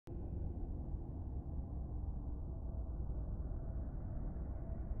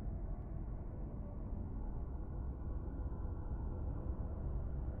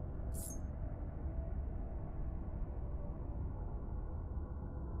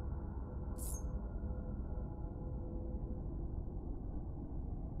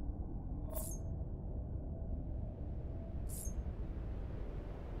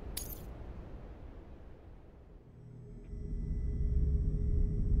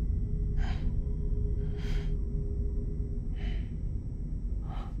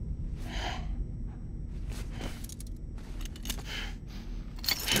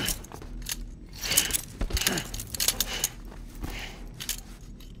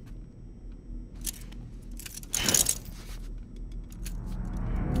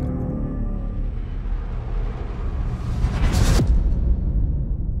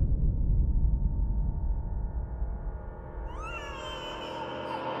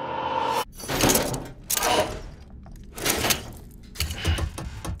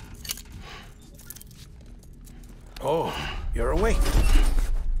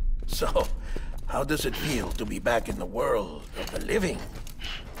So, how does it feel to be back in the world of the living?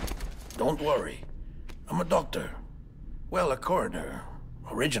 Don't worry. I'm a doctor. Well, a coroner,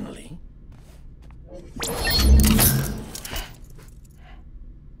 originally.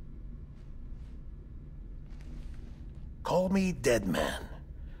 Call me Dead Man.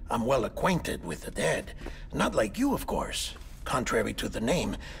 I'm well acquainted with the dead. Not like you, of course. Contrary to the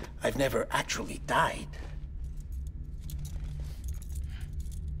name, I've never actually died.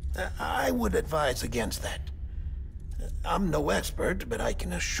 I would advise against that. I'm no expert, but I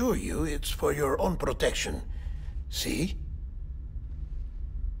can assure you it's for your own protection. See?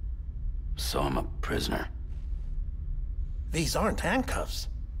 So I'm a prisoner. These aren't handcuffs.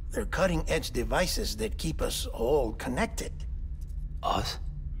 They're cutting-edge devices that keep us all connected. Us?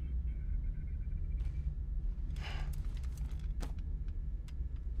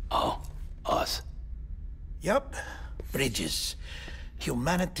 Oh, us. Yup. Bridges.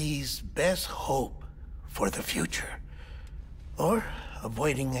 Humanity's best hope for the future. Or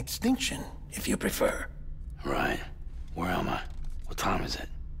avoiding extinction, if you prefer. Right. Where am I? What time is it?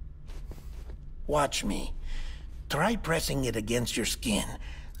 Watch me. Try pressing it against your skin,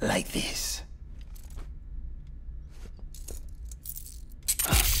 like this.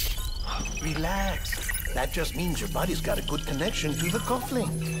 Relax. That just means your body's got a good connection to the cufflink.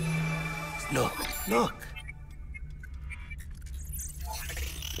 Look, look.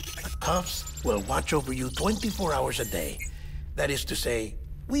 The cuffs will watch over you 24 hours a day. That is to say,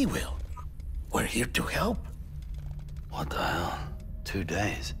 we will. We're here to help. What the hell? 2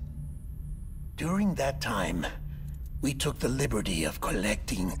 days? During that time, we took the liberty of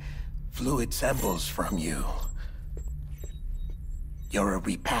collecting fluid samples from you. You're a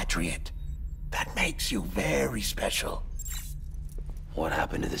repatriate. That makes you very special. What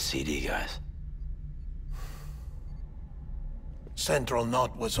happened to the CD guys? Central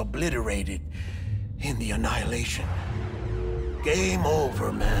Knot was obliterated in the Annihilation. Game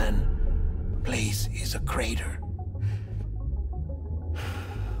over, man. Place is a crater.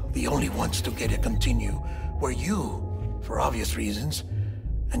 The only ones to get it continue were you, for obvious reasons,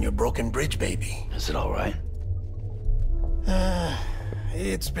 and your broken bridge baby. Is it all right?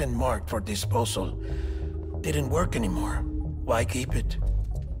 It's been marked for disposal. Didn't work anymore. Why keep it?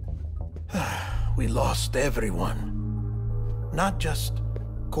 We lost everyone. Not just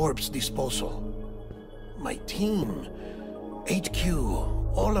corpse disposal. My team, HQ,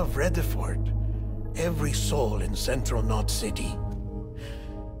 all of Redefort, every soul in Central Knot City.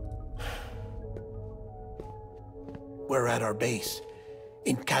 We're at our base,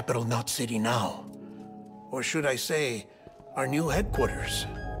 in Capital Knot City now. Or should I say, our new headquarters.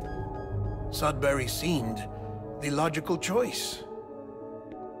 Sudbury seemed the logical choice.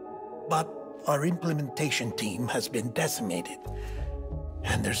 But our implementation team has been decimated,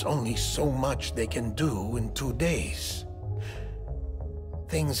 and there's only so much they can do in 2 days.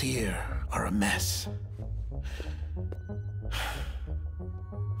 Things here are a mess.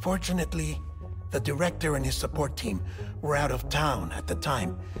 Fortunately, the director and his support team were out of town at the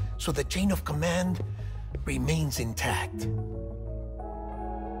time, so the chain of command remains intact.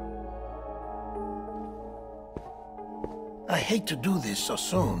 I hate to do this so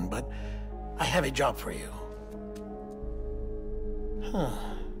soon, but I have a job for you.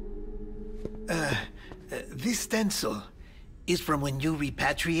 This stencil is from when you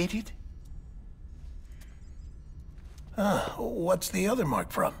repatriated? What's the other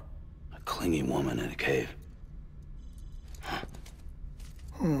mark from? A clingy woman in a cave.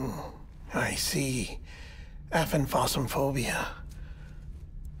 I see. Aphenphosmphobia.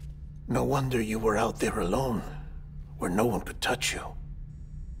 No wonder you were out there alone, where no one could touch you.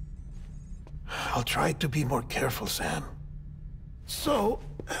 I'll try to be more careful, Sam. So,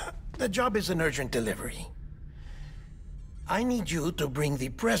 the job is an urgent delivery. I need you to bring the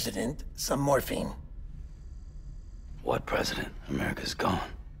president some morphine. What president? America's gone.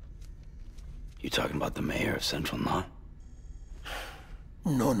 You talking about the mayor of Central Knot?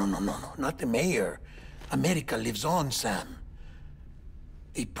 No, not the mayor. America lives on, Sam.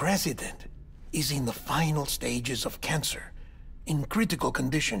 The president is in the final stages of cancer, in critical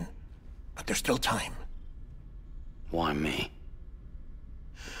condition, but there's still time. Why me?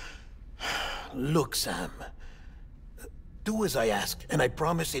 Look, Sam. Do as I ask, and I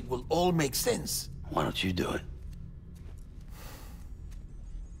promise it will all make sense. Why don't you do it?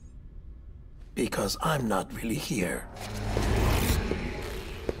 Because I'm not really here.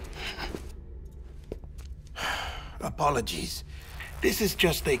 Apologies. This is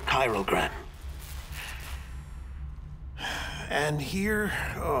just a chirogram. And here,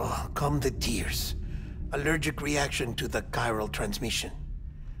 come the tears. Allergic reaction to the chiral transmission.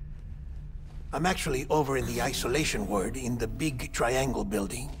 I'm actually over in the isolation ward in the big triangle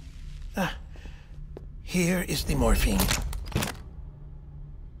building. Here is the morphine.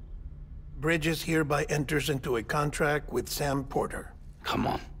 Bridges hereby enters into a contract with Sam Porter. Come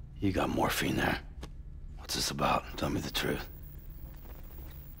on, you got morphine there. What's this about? Tell me the truth.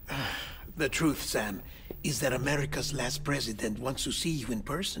 The truth, Sam, is that America's last president wants to see you in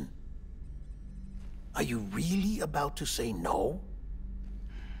person. Are you really about to say no?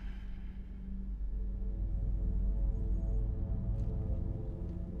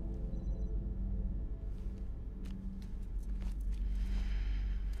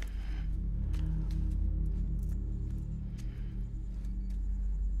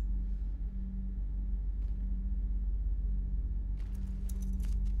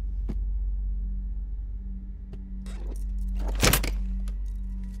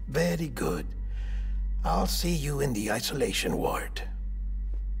 Very good. I'll see you in the isolation ward.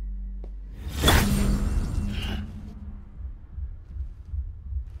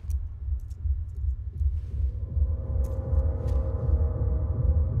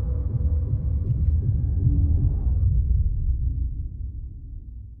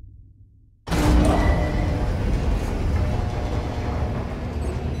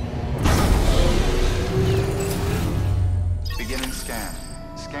 Beginning scan.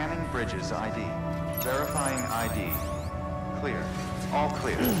 Scanning Bridges ID. Verifying ID. Clear. All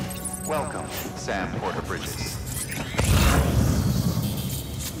clear. Welcome, Sam Porter Bridges.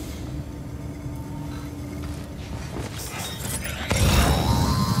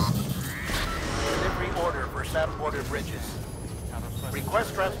 Delivery order for Sam Porter Bridges.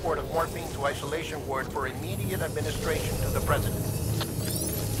 Request transport of morphine to isolation ward for immediate administration to the President.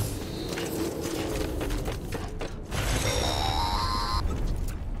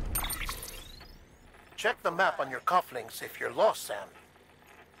 Check the map on your cufflinks if you're lost, Sam.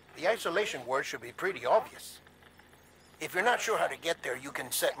 The isolation word should be pretty obvious. If you're not sure how to get there, you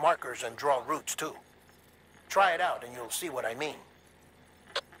can set markers and draw routes too. Try it out and you'll see what I mean.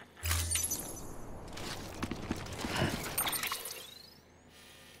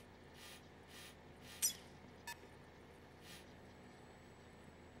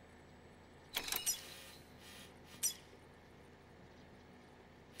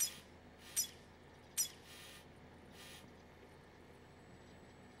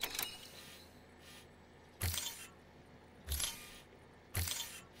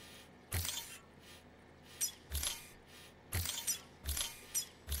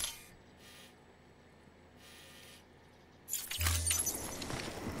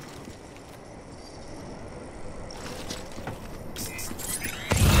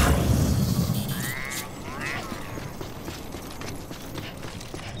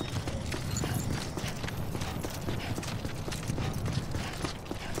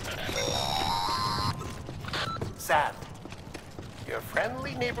 Sam, your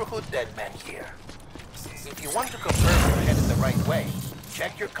friendly neighborhood deadman here. If you want to confirm you're headed the right way,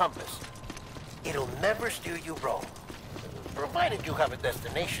 check your compass. It'll never steer you wrong. Provided you have a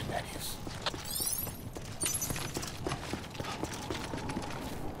destination, that is.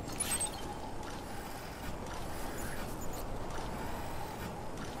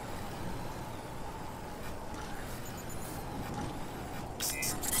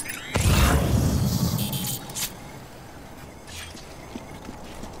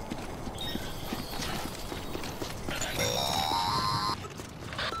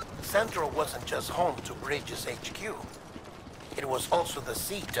 Central wasn't just home to Bridges HQ. It was also the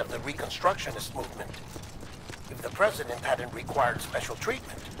seat of the Reconstructionist movement. If the president hadn't required special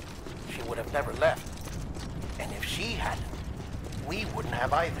treatment, she would have never left. And if she hadn't, we wouldn't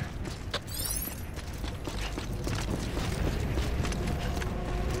have either.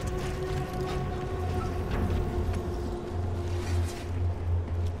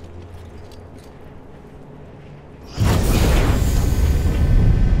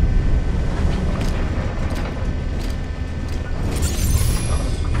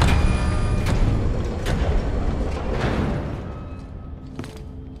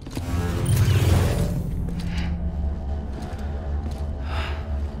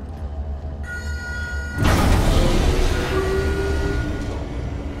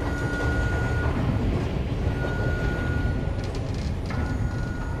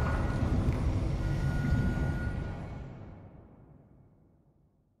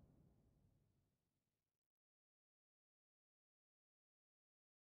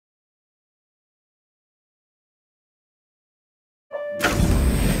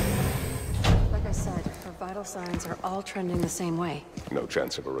 Like I said, her vital signs are all trending the same way. No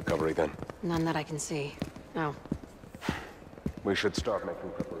chance of a recovery then? None that I can see. No. We should start making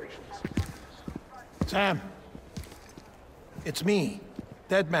preparations. Sam. It's me,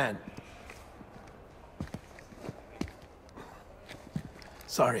 Dead Man.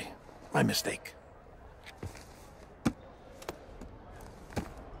 Sorry, my mistake.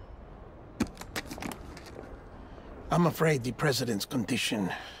 I'm afraid the President's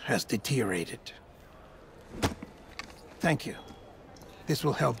condition has deteriorated. Thank you. This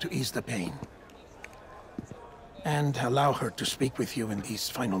will help to ease the pain. And allow her to speak with you in these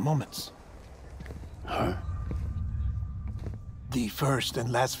final moments. Her? The first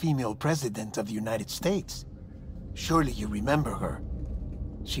and last female president of the United States. Surely you remember her.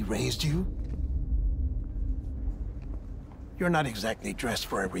 She raised you? You're not exactly dressed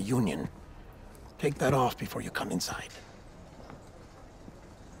for a reunion. Take that off before you come inside.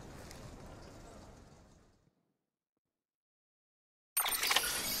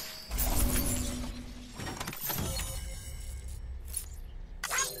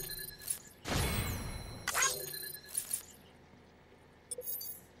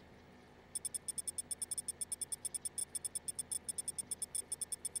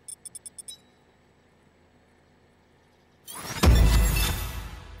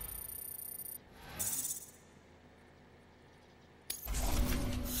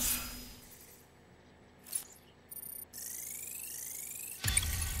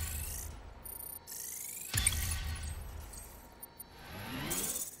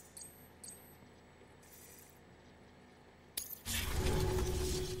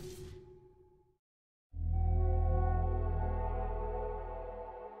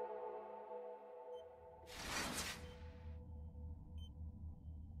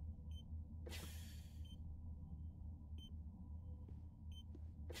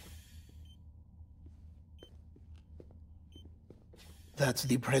 That's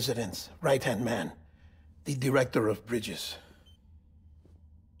the President's right-hand man, the Director of Bridges.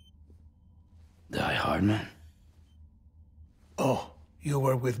 Die Hardman? Oh, you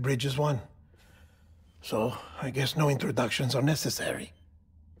were with Bridges 1? So, I guess no introductions are necessary.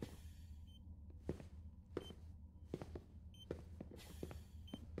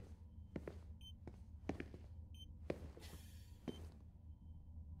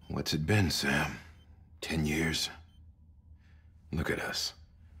 What's it been, Sam? 10 years? Look at us.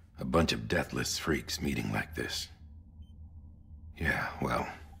 A bunch of deathless freaks meeting like this. Yeah, well,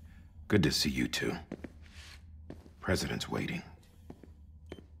 good to see you two. President's waiting.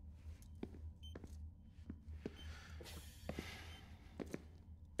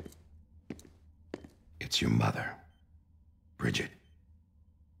 It's your mother, Bridget.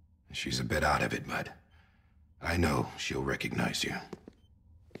 She's a bit out of it, but I know she'll recognize you.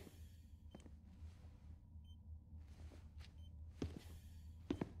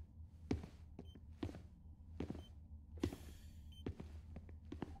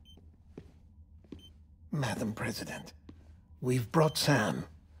 Madam President, we've brought Sam.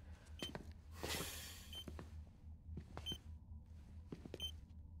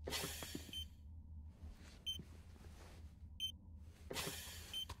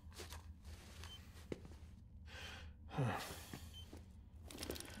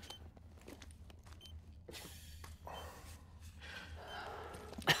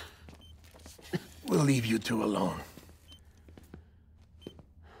 We'll leave you two alone.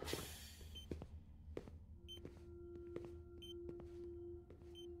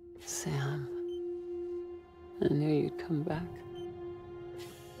 Sam, I knew you'd come back.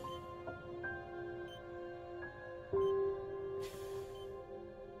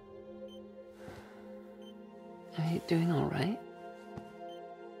 Are you doing all right?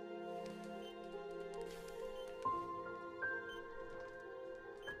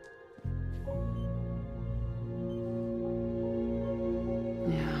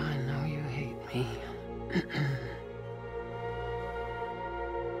 Yeah, I know you hate me.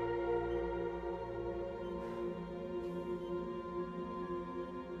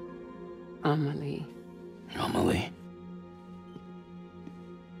 Amelie. Amelie?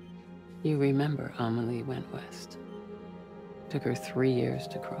 You remember Amelie went west. Took her 3 years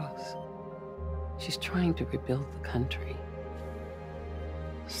to cross. She's trying to rebuild the country.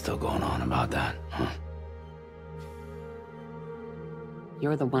 Still going on about that, huh?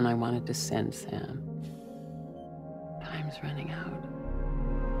 You're the one I wanted to send, Sam. Time's running out.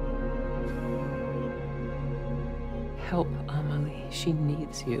 Help Amelie. She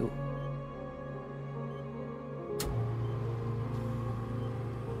needs you.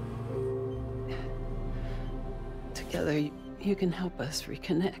 Together, you can help us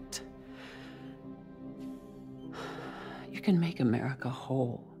reconnect. You can make America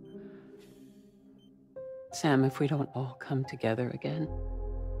whole. Sam, if we don't all come together again,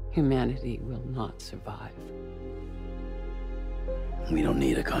 humanity will not survive. We don't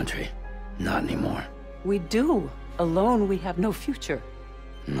need a country. Not anymore. We do. Alone, we have no future.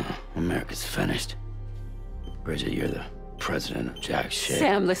 No, America's finished. Bridget, you're the president of jack shit.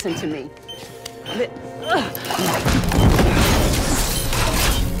 Sam, listen to me.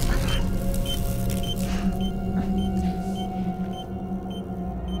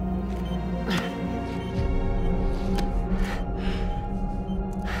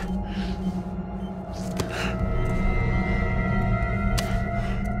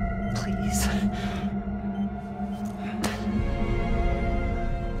 Please.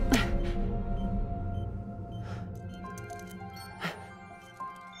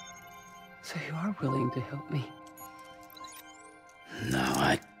 So you are willing to help me? No,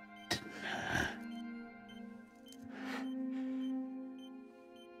 I...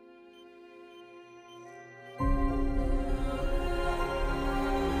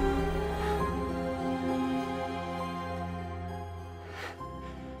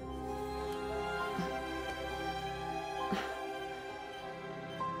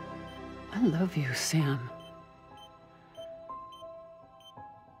 I love you, Sam.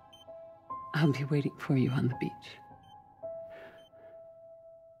 I'll be waiting for you on the beach.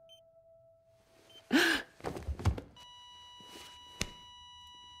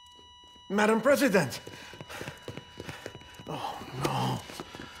 Madam President! Oh, no.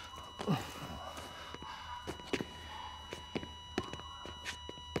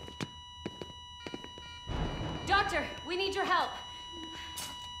 Doctor, we need your help.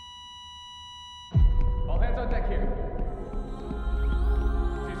 All hands on deck here.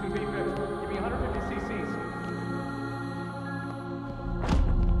 She's gonna be good. Give me 150 cc's.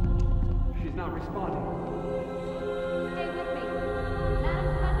 She's not responding. Stay with me.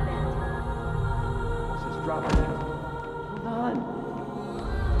 Madam President. This is dropping. Hold on.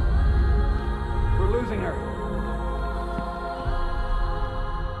 We're losing her.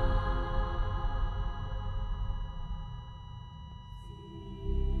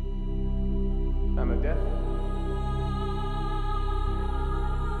 I'm a death.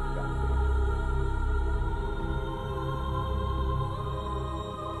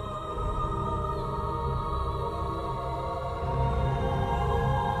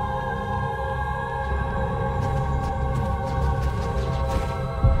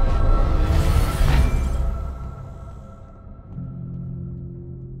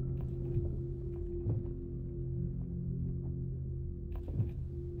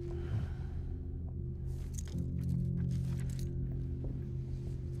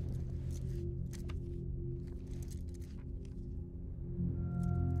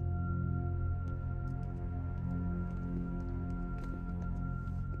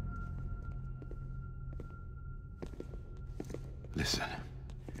 Listen,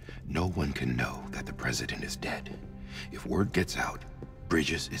 no one can know that the president is dead. If word gets out,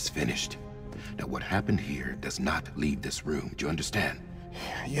 Bridges is finished. Now, what happened here does not leave this room. Do you understand?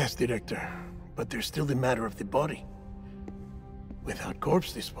 Yes, Director. But there's still the matter of the body. Without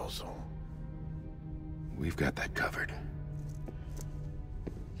corpse disposal. We've got that covered.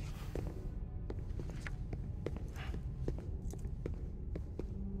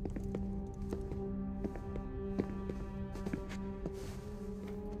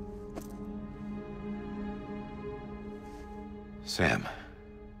 Sam,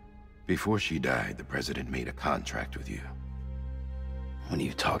 before she died, the president made a contract with you. What are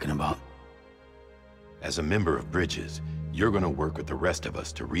you talking about? As a member of Bridges, you're gonna work with the rest of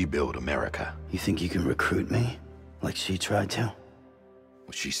us to rebuild America. You think you can recruit me? Like she tried to?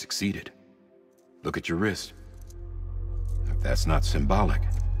 Well, she succeeded. Look at your wrist. If that's not symbolic,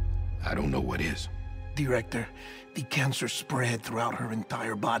 I don't know what is. Director, the cancer spread throughout her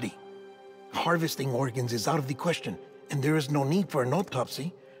entire body. Harvesting organs is out of the question, and there is no need for an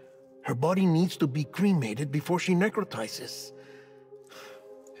autopsy. Her body needs to be cremated before she necrotizes.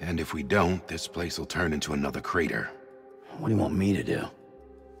 And if we don't, this place will turn into another crater. What do you want me to do?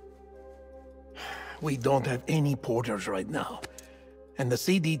 We don't have any porters right now. And the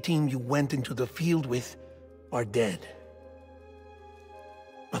CD team you went into the field with are dead.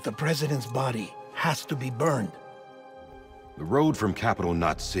 But the president's body has to be burned. The road from Capital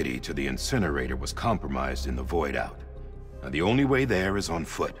Knot City to the incinerator was compromised in the void out. Now, the only way there is on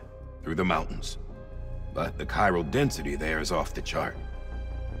foot, through the mountains. But the chiral density there is off the chart.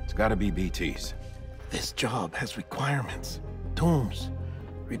 It's gotta be BTs. This job has requirements. Tombs.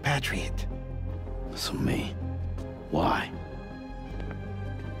 Repatriate. So me? Why?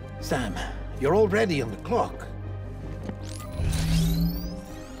 Sam, you're already on the clock.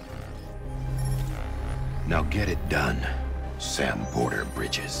 Now get it done. Sam Porter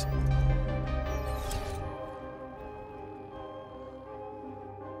Bridges.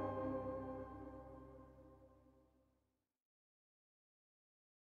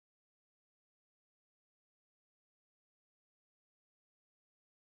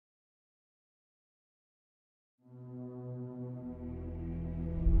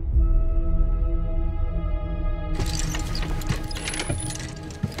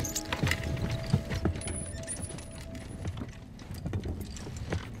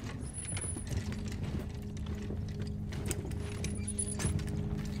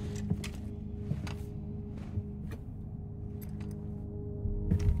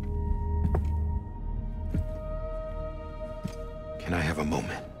 Can I have a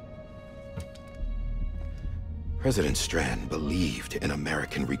moment? President Strand believed in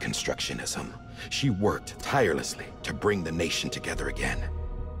American Reconstructionism. She worked tirelessly to bring the nation together again.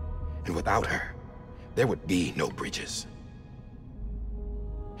 And without her, there would be no Bridges.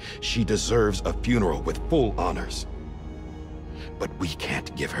 She deserves a funeral with full honors. But we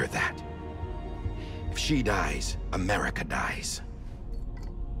can't give her that. If she dies, America dies.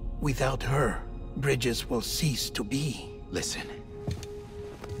 Without her, Bridges will cease to be. Listen.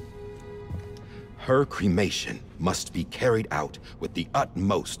 Her cremation must be carried out with the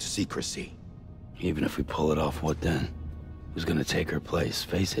utmost secrecy. Even if we pull it off, what then? Who's gonna take her place?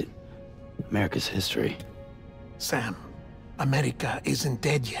 Face it, America's history. Sam, America isn't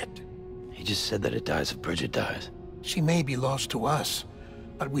dead yet. He just said that it dies if Bridget dies. She may be lost to us,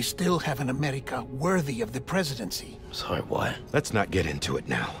 but we still have an America worthy of the presidency. Sorry, what? Let's not get into it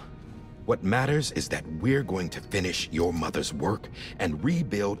now. What matters is that we're going to finish your mother's work and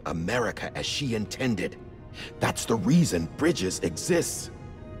rebuild America as she intended. That's the reason Bridges exists.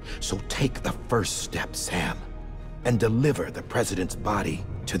 So take the first step, Sam, and deliver the president's body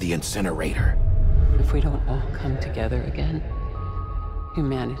to the incinerator. If we don't all come together again,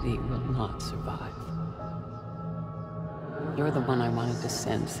 humanity will not survive. You're the one I wanted to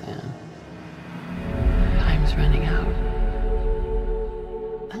send, Sam. Time's running out.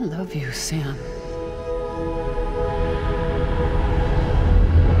 I love you, Sam.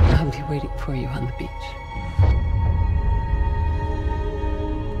 I'll be waiting for you on the beach.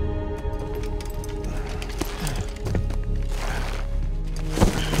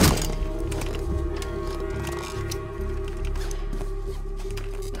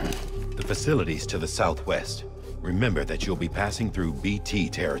 The facilities to the southwest. Remember that you'll be passing through BT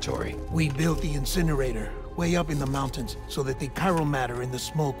territory. We built the incinerator way up in the mountains so that the chiral matter in the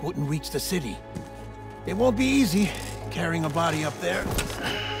smoke wouldn't reach the city. It won't be easy carrying a body up there.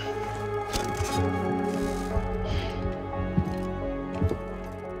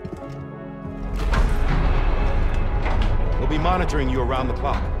 We'll be monitoring you around the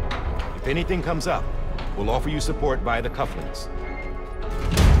clock. If anything comes up, we'll offer you support via the cufflinks.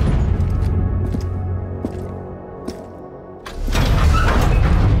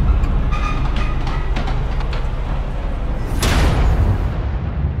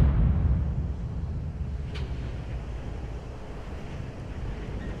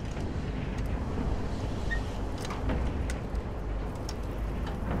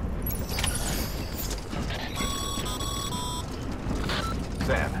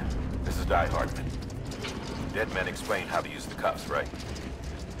 Sam, this is Di Hartman. Dead men explained how to use the cuffs, right?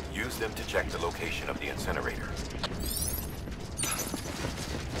 Use them to check the location of the incinerator.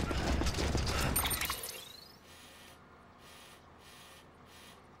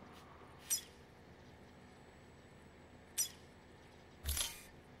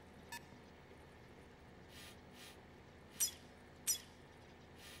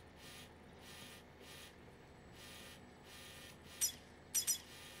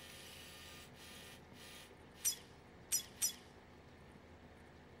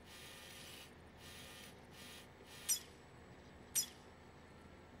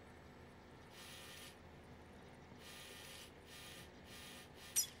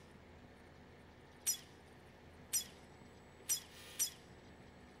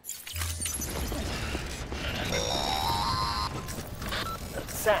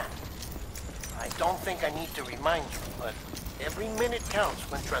 Sam, I don't think I need to remind you, but every minute counts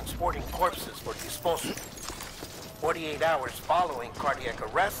when transporting corpses for disposal. 48 hours following cardiac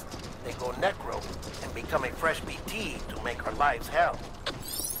arrest, they go necro and become a fresh BT to make our lives hell.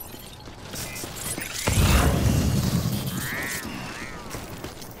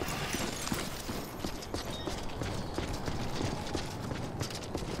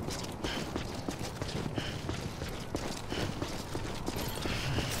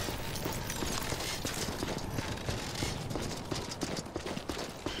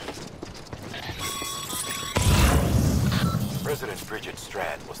 President Bridget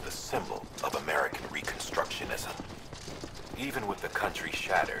Strand was the symbol of American Reconstructionism. Even with the country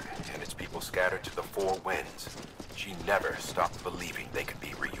shattered and its people scattered to the four winds, she never stopped believing they could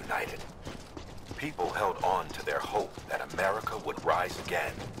be reunited. People held on to their hope that America would rise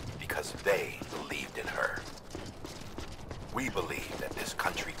again because they believed in her. We believe that this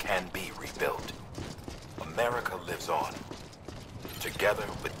country can be rebuilt. America lives on, together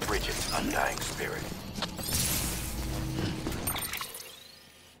with Bridget's undying spirit.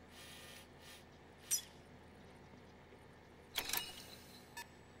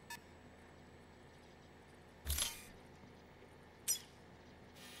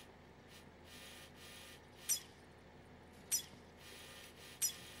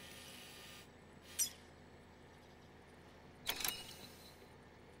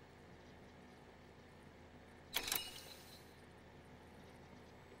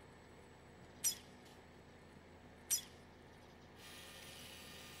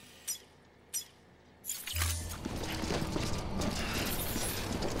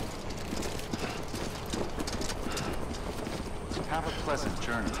 Have a pleasant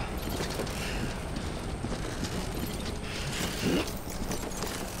journey.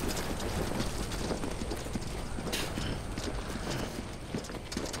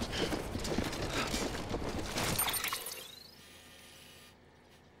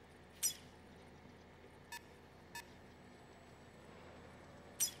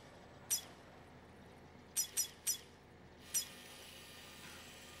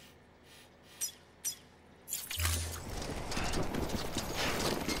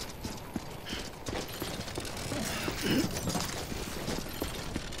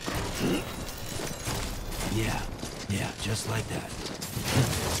 Yeah, just like that.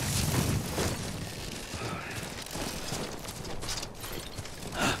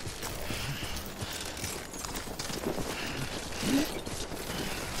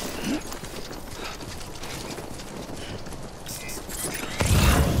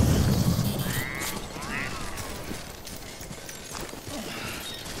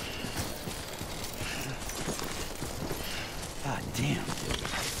 God damn.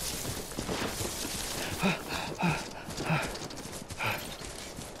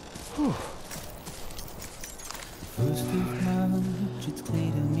 First of March, it's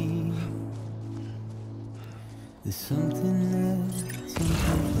clear to me there's something that's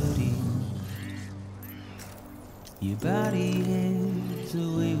uncomforting. Your body heads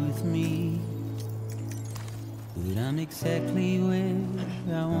away with me, but I'm exactly where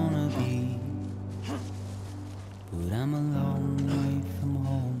I wanna be. But I'm a long way from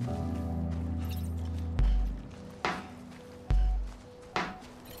home.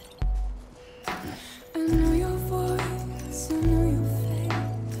 I know your voice, I know your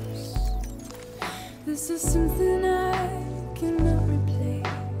face. This is something I cannot replace.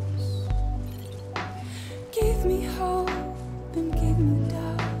 Give me hope and give me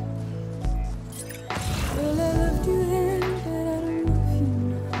doubt. Well, I loved you then, but I don't love you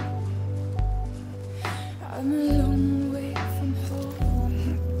now. I'm a long way from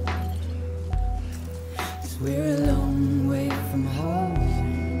home. 'Cause we're a long way from home.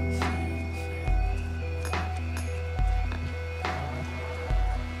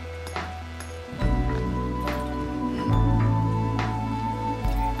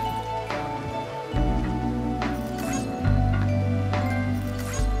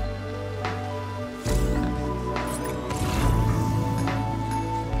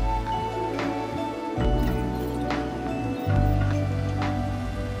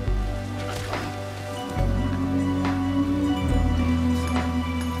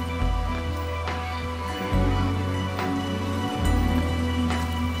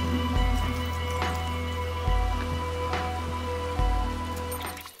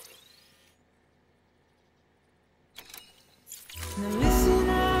 Now listen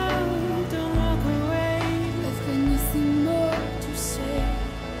out, don't walk away. I've got nothing more to say.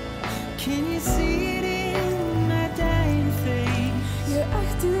 Can you see it in my dying face? You're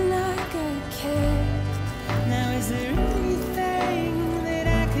acting like I care. Now is there anything that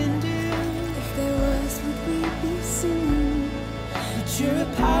I can do? If there was, would we be singing? But you're a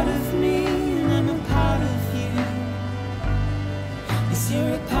part of me and I'm a part of you. Yes,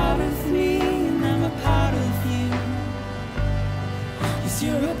 you're a part of me and I'm a part of you. Yes,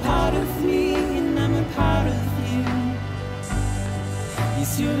 you're a part of me and I'm a part of you.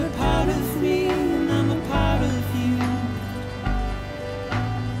 Yes, you're a part of me and I'm a part of you.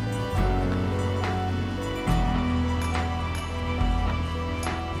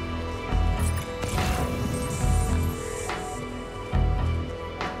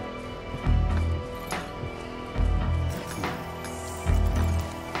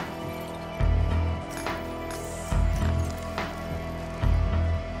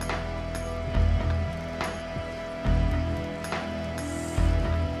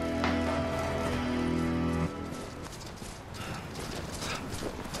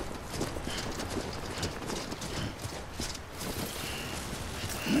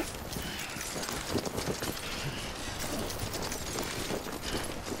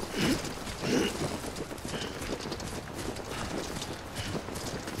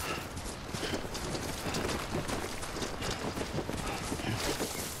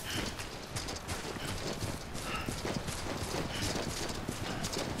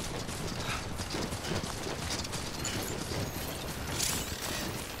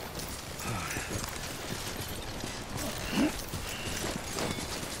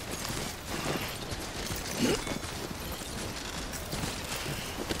 Just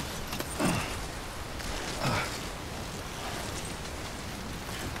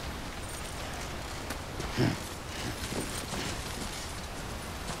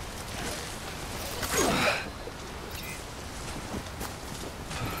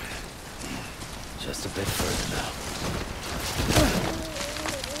a bit further now.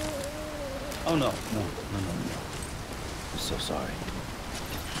 Oh, no. I'm so sorry.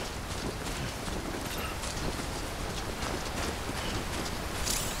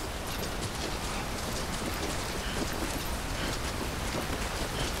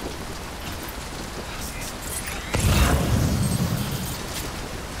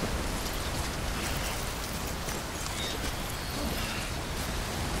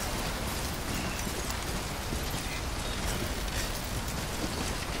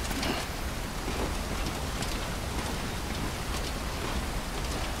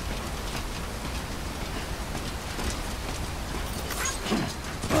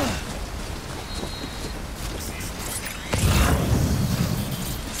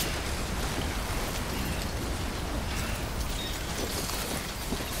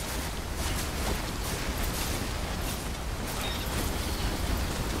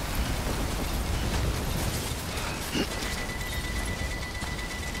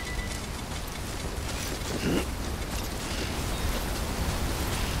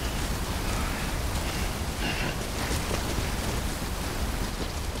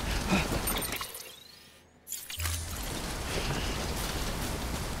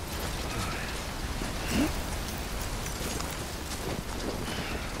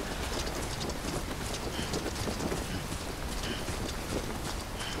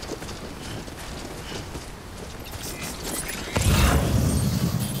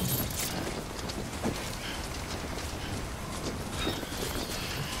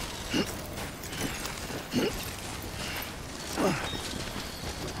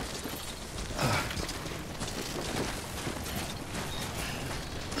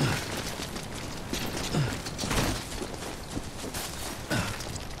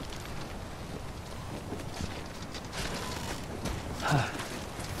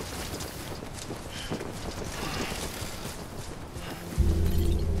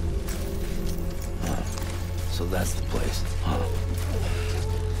 So that's the place, huh?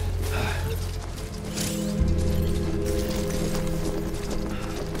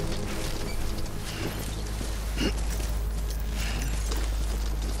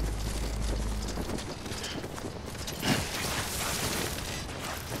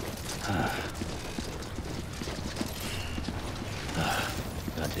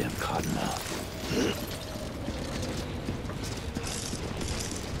 Goddamn cottonmouth.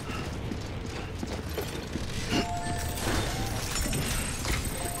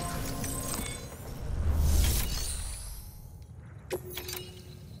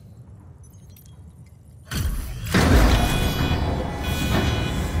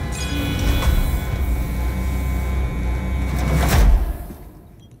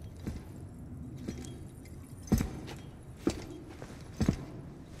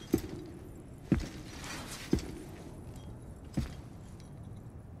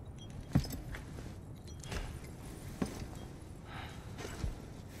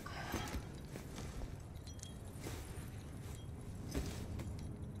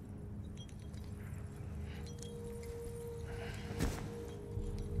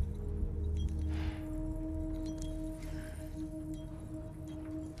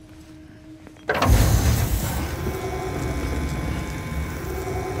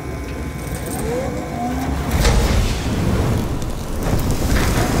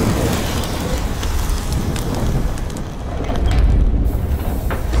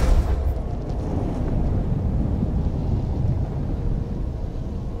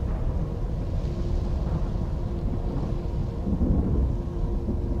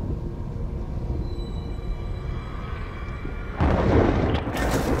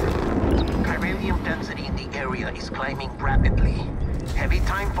 Is climbing rapidly. Heavy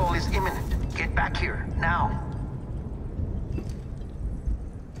timefall is imminent. Get back here, now.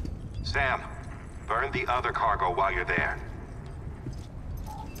 Sam, burn the other cargo while you're there.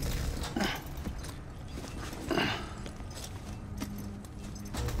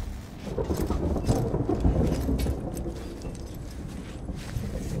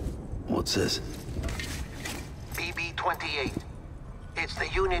 What's this? BB-28. It's the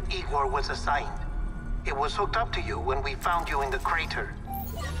unit Igor was assigned. It was hooked up to you when we found you in the crater.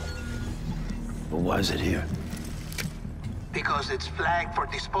 But why is it here? Because it's flagged for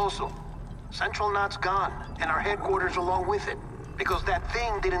disposal. Central Knot's gone, and our headquarters along with it. Because that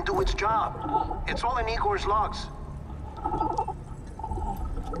thing didn't do its job. It's all in Igor's logs.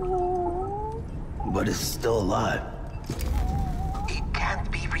 But it's still alive. It can't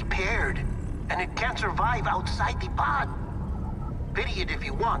be repaired. And it can't survive outside the pod. Pity it if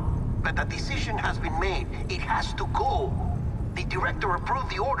you want, but the decision has been made. It has to go. The director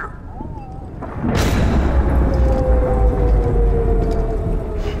approved the order.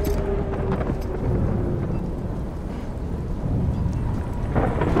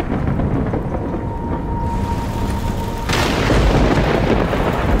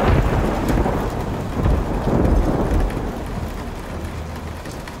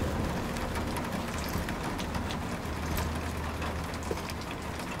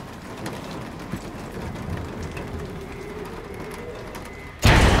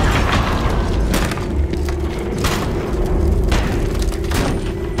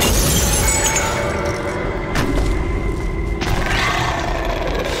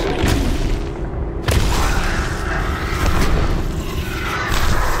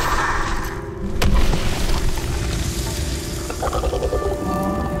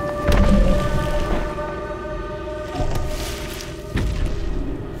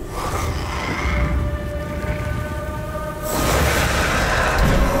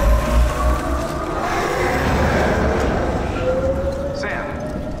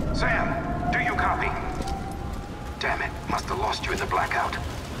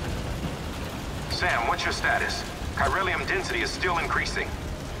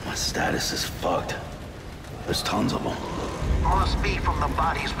 My status is fucked. There's tons of them. Must be from the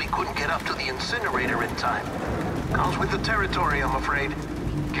bodies we couldn't get up to the incinerator in time. Comes with the territory, I'm afraid.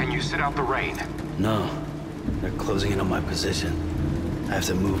 Can you sit out the rain? No. They're closing in on my position. I have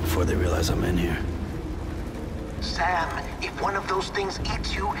to move before they realize I'm in here. Sam, if one of those things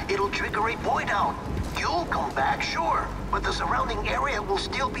eats you, it'll trigger a void out. You'll come back, sure, but the surrounding area will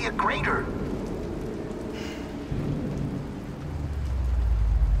still be a crater.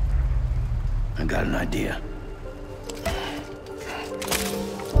 I got an idea.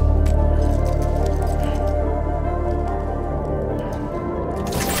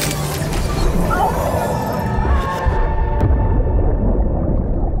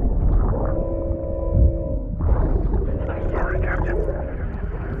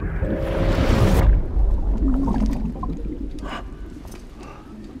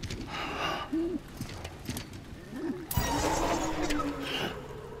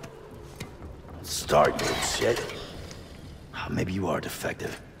 Start, you shit. Maybe you are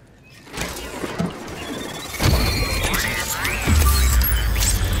defective.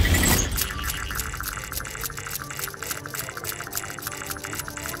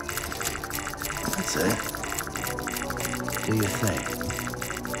 That's it. Do your thing.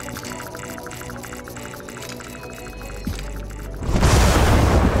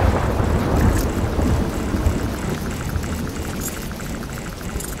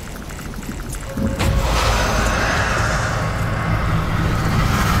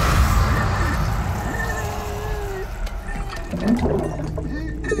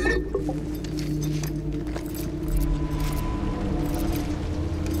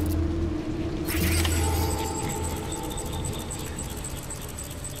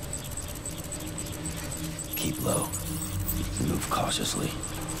 Keep low. Move cautiously.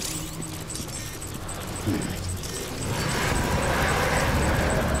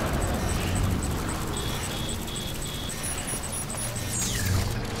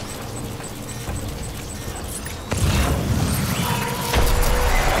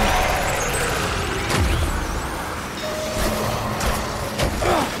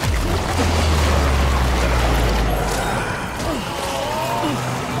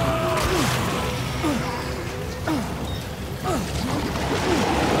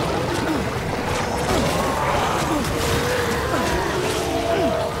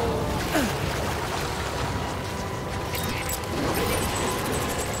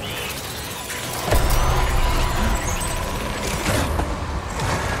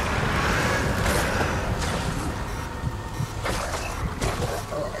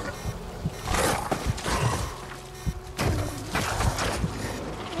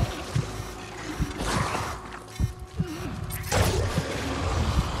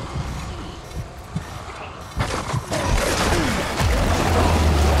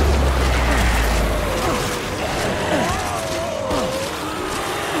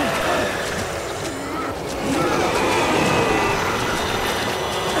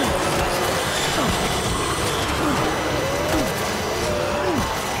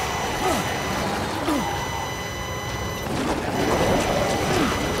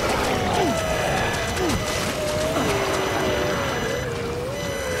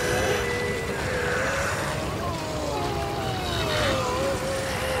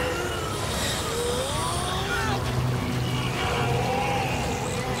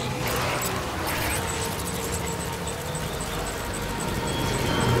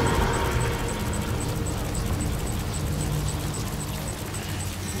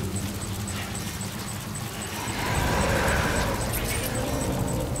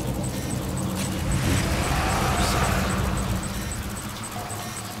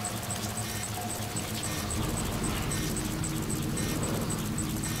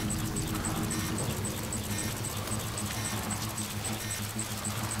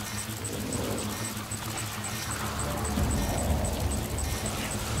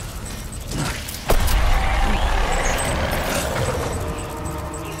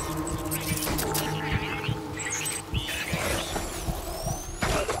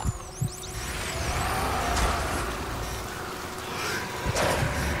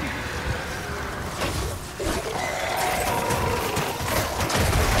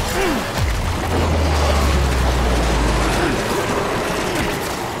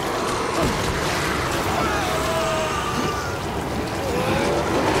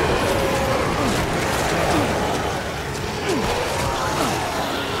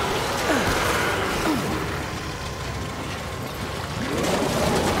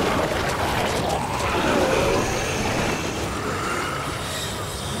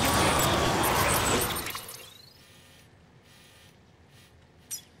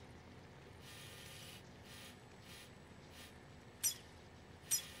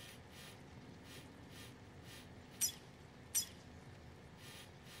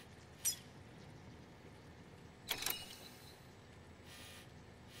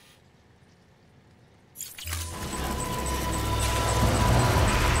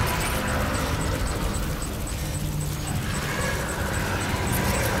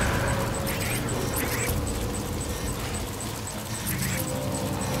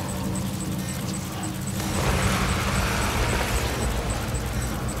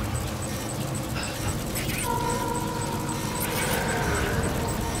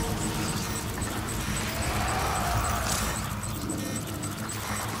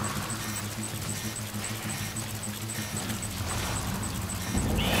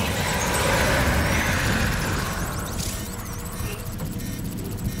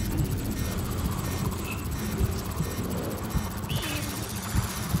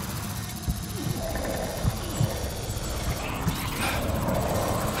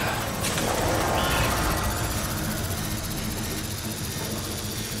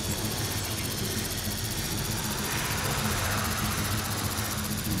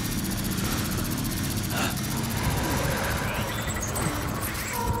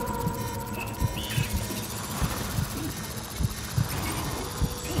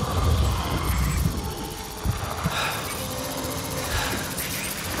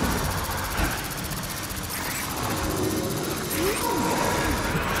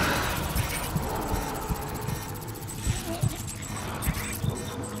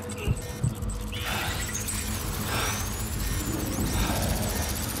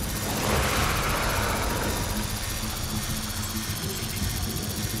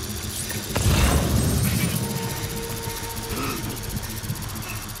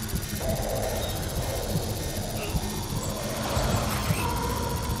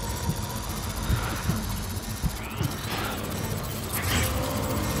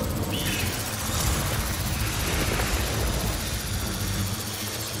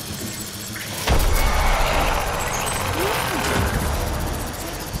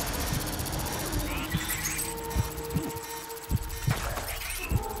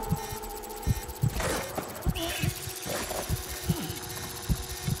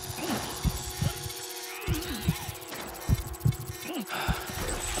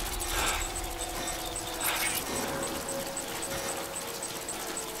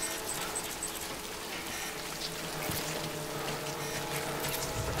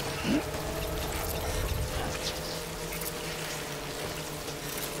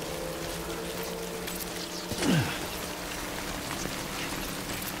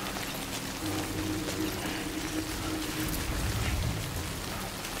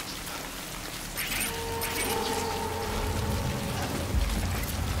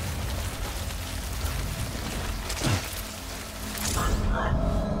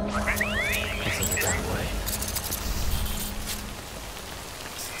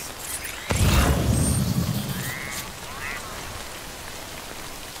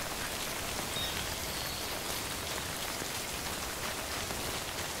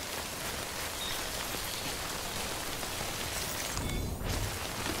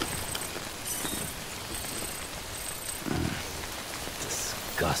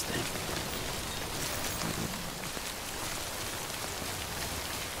 Disgusting.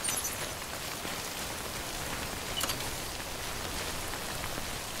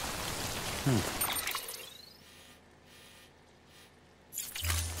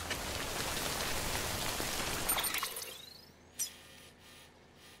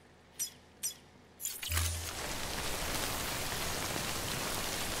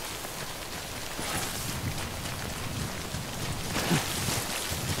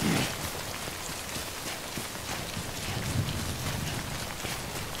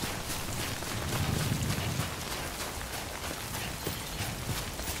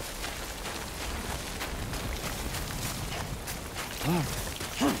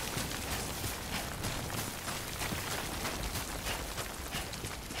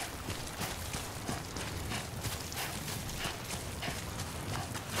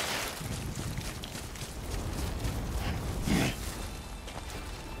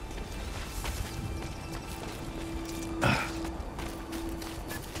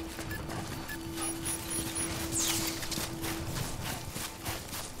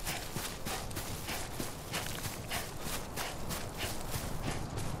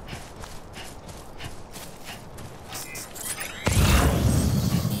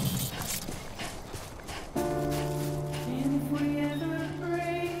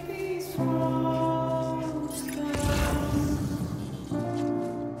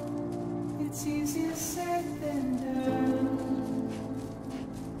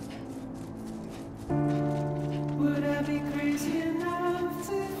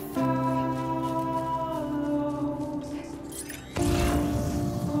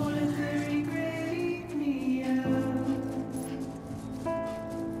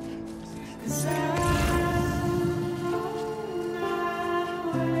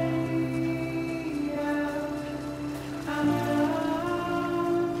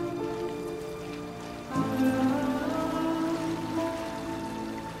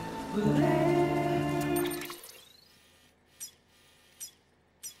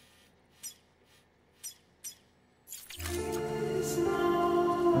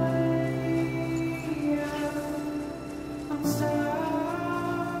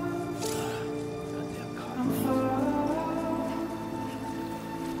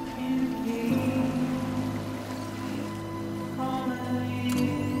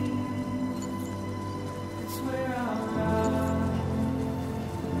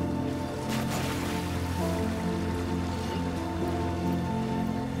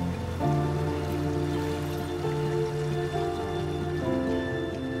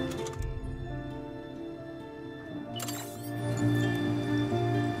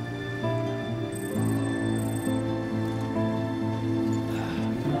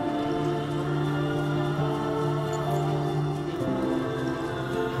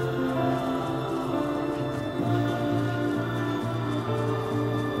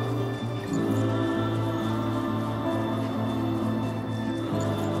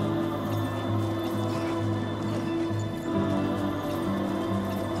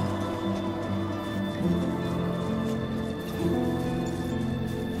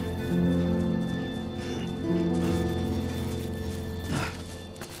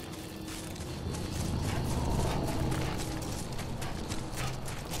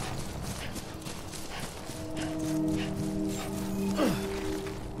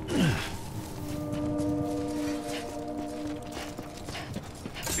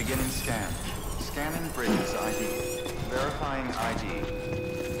 Beginning scan. Scanning bridges ID. Verifying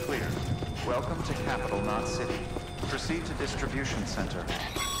ID. Clear. Welcome to Capital, not City. Proceed to distribution center.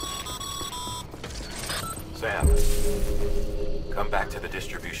 Sam, come back to the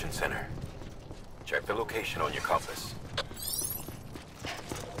distribution center. Check the location on your compass.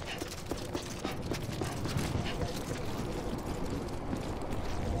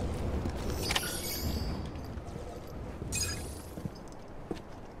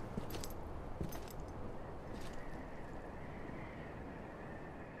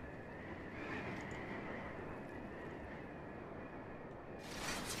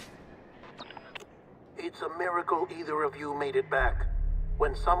 miracle either of you made it back.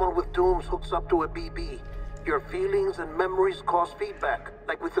 When someone with Dooms hooks up to a BB, your feelings and memories cause feedback,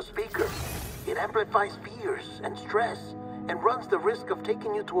 like with the speaker. It amplifies fears and stress, and runs the risk of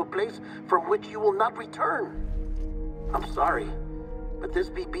taking you to a place from which you will not return. I'm sorry, but this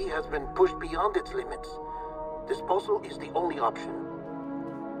BB has been pushed beyond its limits. Disposal is the only option.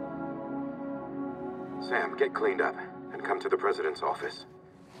 Sam, get cleaned up and come to the President's office.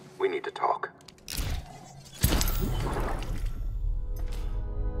 We need to talk.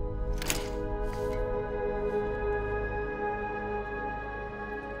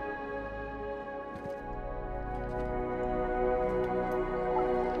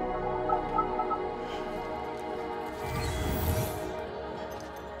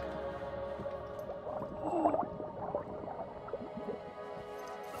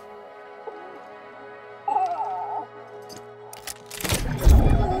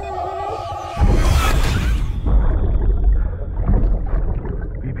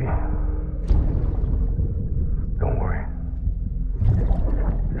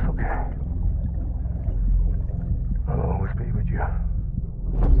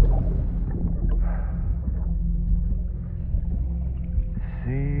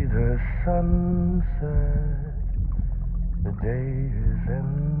 Sunset, the day is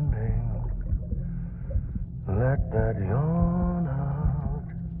ending. Let that yawn out.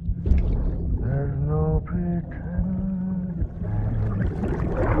 There's no pretending.